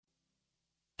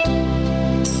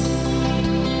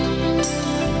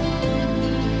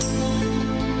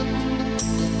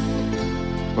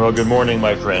Well, good morning,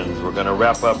 my friends. We're going to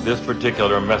wrap up this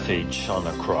particular message on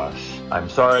the cross. I'm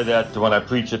sorry that when I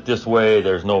preach it this way,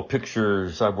 there's no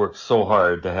pictures. I've worked so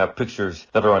hard to have pictures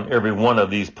that are on every one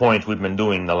of these points we've been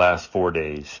doing the last 4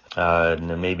 days.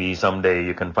 And maybe someday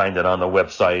you can find it on the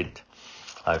website.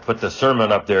 I put the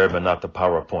sermon up there, but not the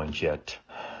PowerPoint yet.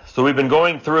 So we've been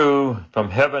going through from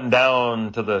heaven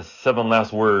down to the 7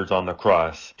 last words on the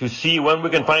cross to see when we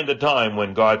can find the time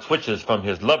when God switches from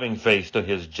his loving face to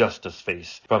his justice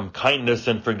face, from kindness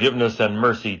and forgiveness and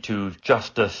mercy to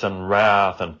justice and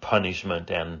wrath and punishment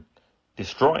and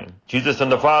destroying. Jesus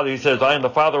and the Father, he says, I and the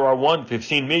Father are one. If you've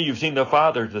seen me, you've seen the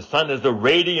Father. The Son is the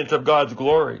radiance of God's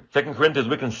glory. 2 Corinthians,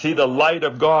 we can see the light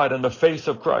of God and the face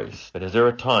of Christ. But is there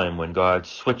a time when God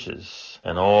switches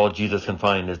and all Jesus can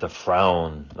find is the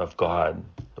frown of God,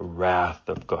 the wrath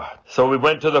of God? So we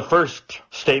went to the first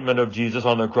statement of Jesus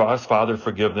on the cross, Father,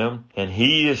 forgive them. And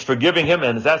he is forgiving him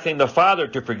and is asking the Father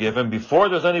to forgive him before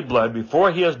there's any blood,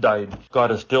 before he has died. God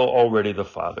is still already the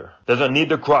Father. Doesn't need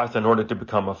the cross in order to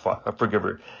become a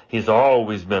forgiver. He's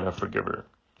always been a forgiver.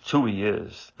 It's who he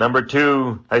is. Number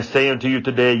 2, I say unto you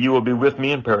today, you will be with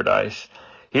me in paradise.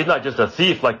 He's not just a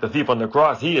thief like the thief on the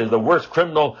cross. He is the worst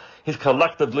criminal. He's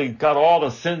collectively got all the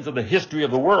sins of the history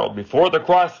of the world before the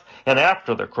cross and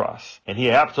after the cross. And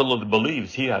he absolutely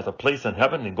believes he has a place in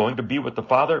heaven and going to be with the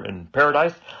Father in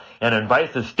paradise and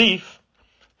invites his thief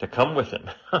to come with him.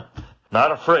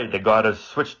 Not afraid that God has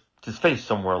switched his face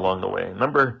somewhere along the way.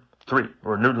 Number 3,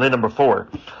 or number 4.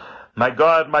 My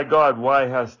God, why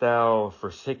hast thou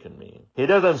forsaken me? He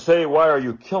doesn't say, why are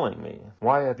you killing me?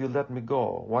 Why have you let me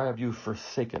go? Why have you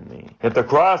forsaken me? If the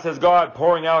cross is God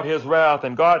pouring out his wrath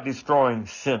and God destroying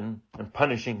sin and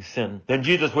punishing sin, then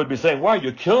Jesus would be saying, why are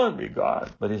you killing me, God?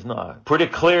 But he's not. Pretty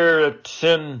clear that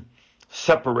sin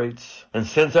separates, and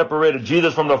sin separated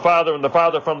Jesus from the Father and the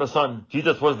Father from the Son.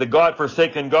 Jesus was the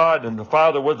God-forsaken God, and the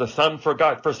Father was the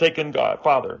Son-forsaken God,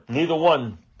 Father. Neither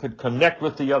one could connect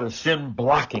with the other, sin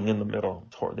blocking in the middle.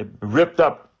 They ripped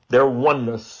up their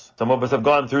oneness. Some of us have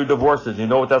gone through divorces. You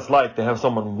know what that's like, to have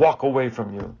someone walk away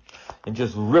from you and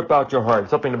just rip out your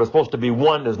heart. Something that was supposed to be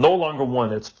one is no longer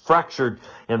one. It's fractured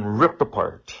and ripped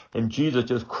apart. And Jesus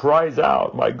just cries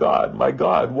out, my God,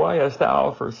 why hast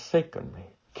thou forsaken me?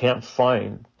 Can't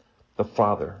find the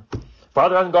Father.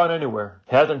 Father hasn't gone anywhere.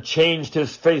 Hasn't changed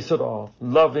his face at all.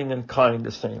 Loving and kind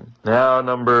the same. Now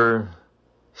number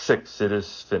 6, it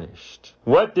is finished.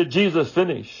 What did Jesus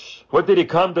finish? What did he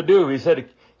come to do? He said he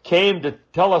came to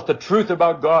tell us the truth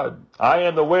about God. I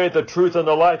am the way, the truth, and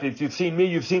the life. If you've seen me,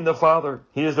 you've seen the Father.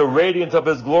 He is the radiance of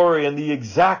his glory and the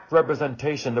exact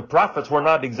representation. The prophets were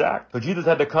not exact, but Jesus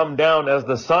had to come down as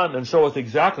the Son and show us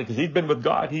exactly, because he'd been with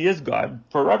God. He is God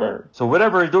forever. So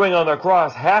whatever he's doing on the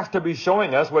cross has to be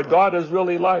showing us what God is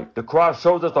really like. The cross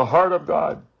shows us the heart of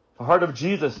God, the heart of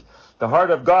Jesus. The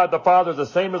heart of God the Father is the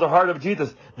same as the heart of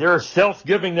Jesus. They're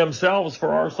self-giving themselves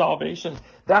for our salvation.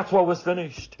 That's what was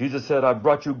finished. Jesus said, I've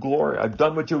brought you glory. I've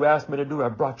done what you asked me to do.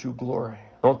 I've brought you glory.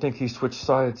 Don't think he switched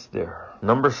sides there.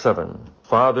 Number 7,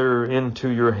 Father, into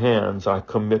your hands I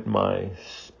commit my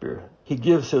spirit. He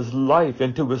gives his life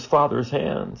into his Father's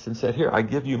hands and said, here, I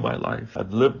give you my life.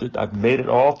 I've lived it. I've made it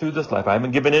all through this life. I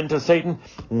haven't given in to Satan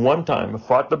one time. I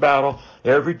fought the battle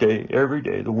every day.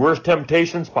 The worst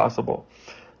temptations possible.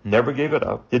 Never gave it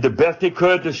up. Did the best he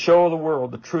could to show the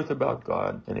world the truth about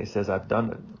God. And he says, I've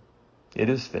done it. It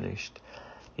is finished.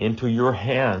 Into your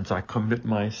hands I commit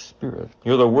my spirit.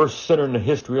 You're the worst sinner in the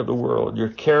history of the world. You're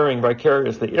carrying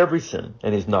vicariously every sin.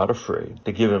 And he's not afraid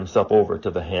to give himself over to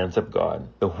the hands of God.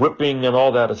 The whipping and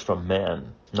all that is from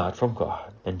man, not from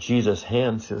God. And Jesus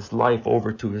hands his life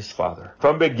over to his Father.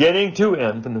 From beginning to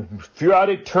end, throughout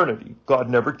eternity, God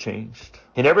never changed.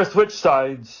 He never switched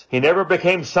sides. He never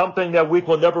became something that we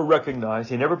will never recognize.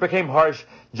 He never became harsh,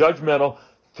 judgmental,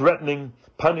 threatening,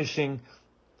 punishing,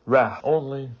 wrath.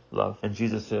 Only love. And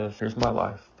Jesus says, here's my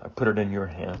life. I put it in your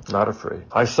hand. Not afraid.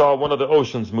 I saw one of the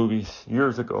Ocean's movies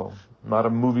years ago. Not a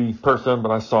movie person,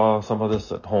 but I saw some of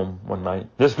this at home one night.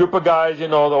 This group of guys, the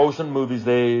Ocean movies,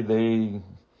 they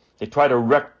try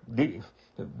to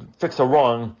fix a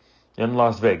wrong in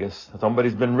Las Vegas.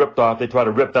 Somebody's been ripped off. They try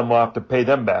to rip them off to pay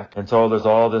them back. And so there's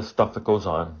all this stuff that goes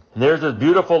on. And there's this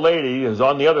beautiful lady who's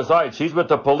on the other side. She's with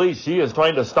the police. She is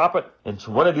trying to stop it. And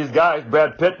one of these guys,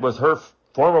 Brad Pitt, was her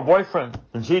former boyfriend.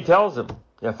 And she tells him,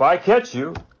 if I catch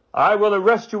you, I will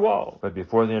arrest you all. But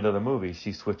before the end of the movie,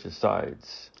 she switches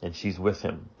sides. And she's with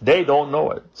him. They don't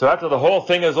know it. So after the whole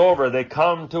thing is over, they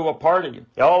come to a party.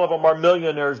 All of them are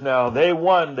millionaires now. They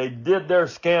won. They did their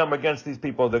scam against these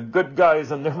people. The good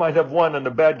guys, and they might have won, and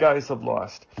the bad guys have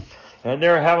lost. And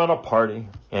they're having a party.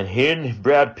 And he and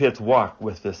Brad Pitt walk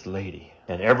with this lady.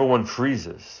 And everyone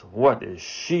freezes. What is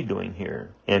she doing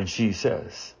here? And she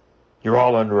says, "You're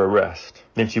all under arrest."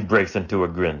 Then she breaks into a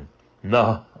grin.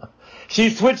 No, she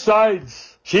switched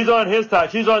sides. She's on his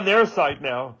side. She's on their side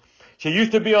now. She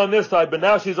used to be on this side, but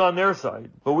now she's on their side.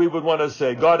 But we would want to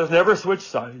say, God has never switched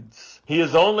sides. He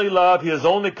is only love. He is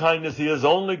only kindness. He is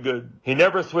only good. He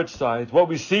never switched sides. What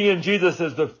we see in Jesus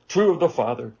is the true of the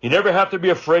Father. You never have to be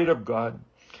afraid of God.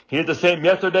 He is the same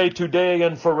yesterday, today,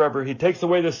 and forever. He takes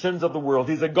away the sins of the world.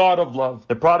 He's a God of love.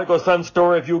 The prodigal son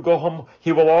story, if you go home,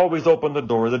 he will always open the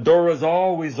door. The door is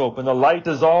always open. The light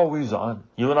is always on.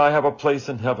 You and I have a place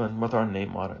in heaven with our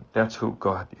name on it. That's who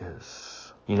God is.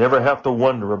 You never have to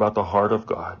wonder about the heart of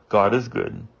God. God is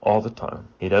good all the time.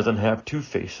 He doesn't have two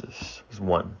faces. He's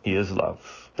one. He is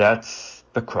love. That's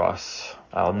the cross.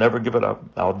 I'll never give it up.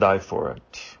 I'll die for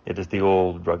it. It is the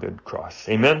old rugged cross.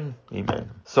 Amen? Amen.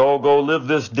 So go live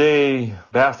this day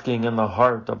basking in the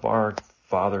heart of our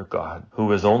Father God,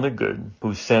 who is only good,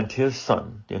 who sent his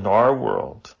Son into our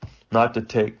world, not to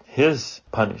take his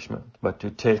punishment, but to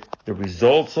take the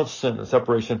results of sin and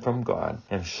separation from God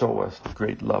and show us the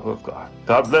great love of God.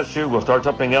 God bless you. We'll start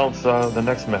something else the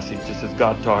next message. This is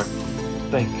God Talk.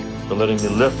 Thank you for letting me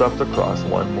lift up the cross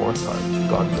one more time.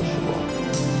 God bless you.